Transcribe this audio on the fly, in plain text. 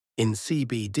In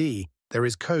CBD, there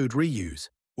is code reuse,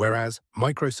 whereas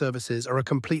microservices are a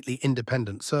completely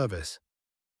independent service.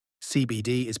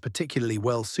 CBD is particularly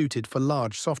well suited for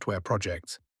large software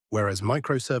projects, whereas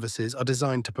microservices are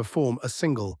designed to perform a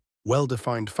single,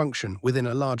 well-defined function within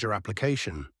a larger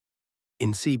application.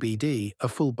 In CBD, a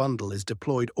full bundle is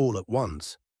deployed all at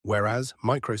once, whereas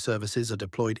microservices are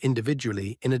deployed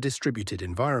individually in a distributed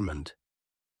environment.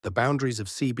 The boundaries of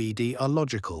CBD are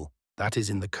logical, that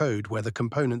is in the code where the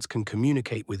components can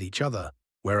communicate with each other,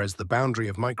 whereas the boundary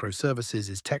of microservices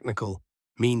is technical,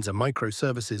 means a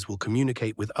microservices will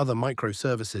communicate with other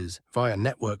microservices via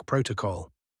network protocol.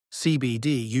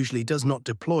 CBD usually does not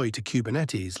deploy to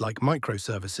Kubernetes like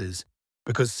microservices,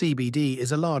 because CBD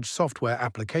is a large software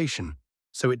application,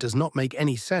 so it does not make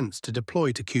any sense to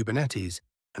deploy to Kubernetes,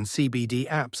 and CBD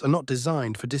apps are not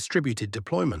designed for distributed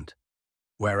deployment,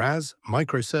 whereas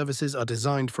microservices are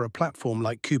designed for a platform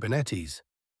like Kubernetes.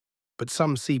 But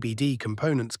some CBD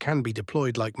components can be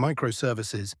deployed like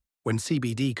microservices when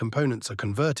CBD components are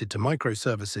converted to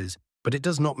microservices, but it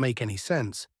does not make any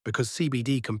sense because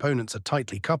CBD components are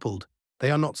tightly coupled,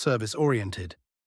 they are not service-oriented.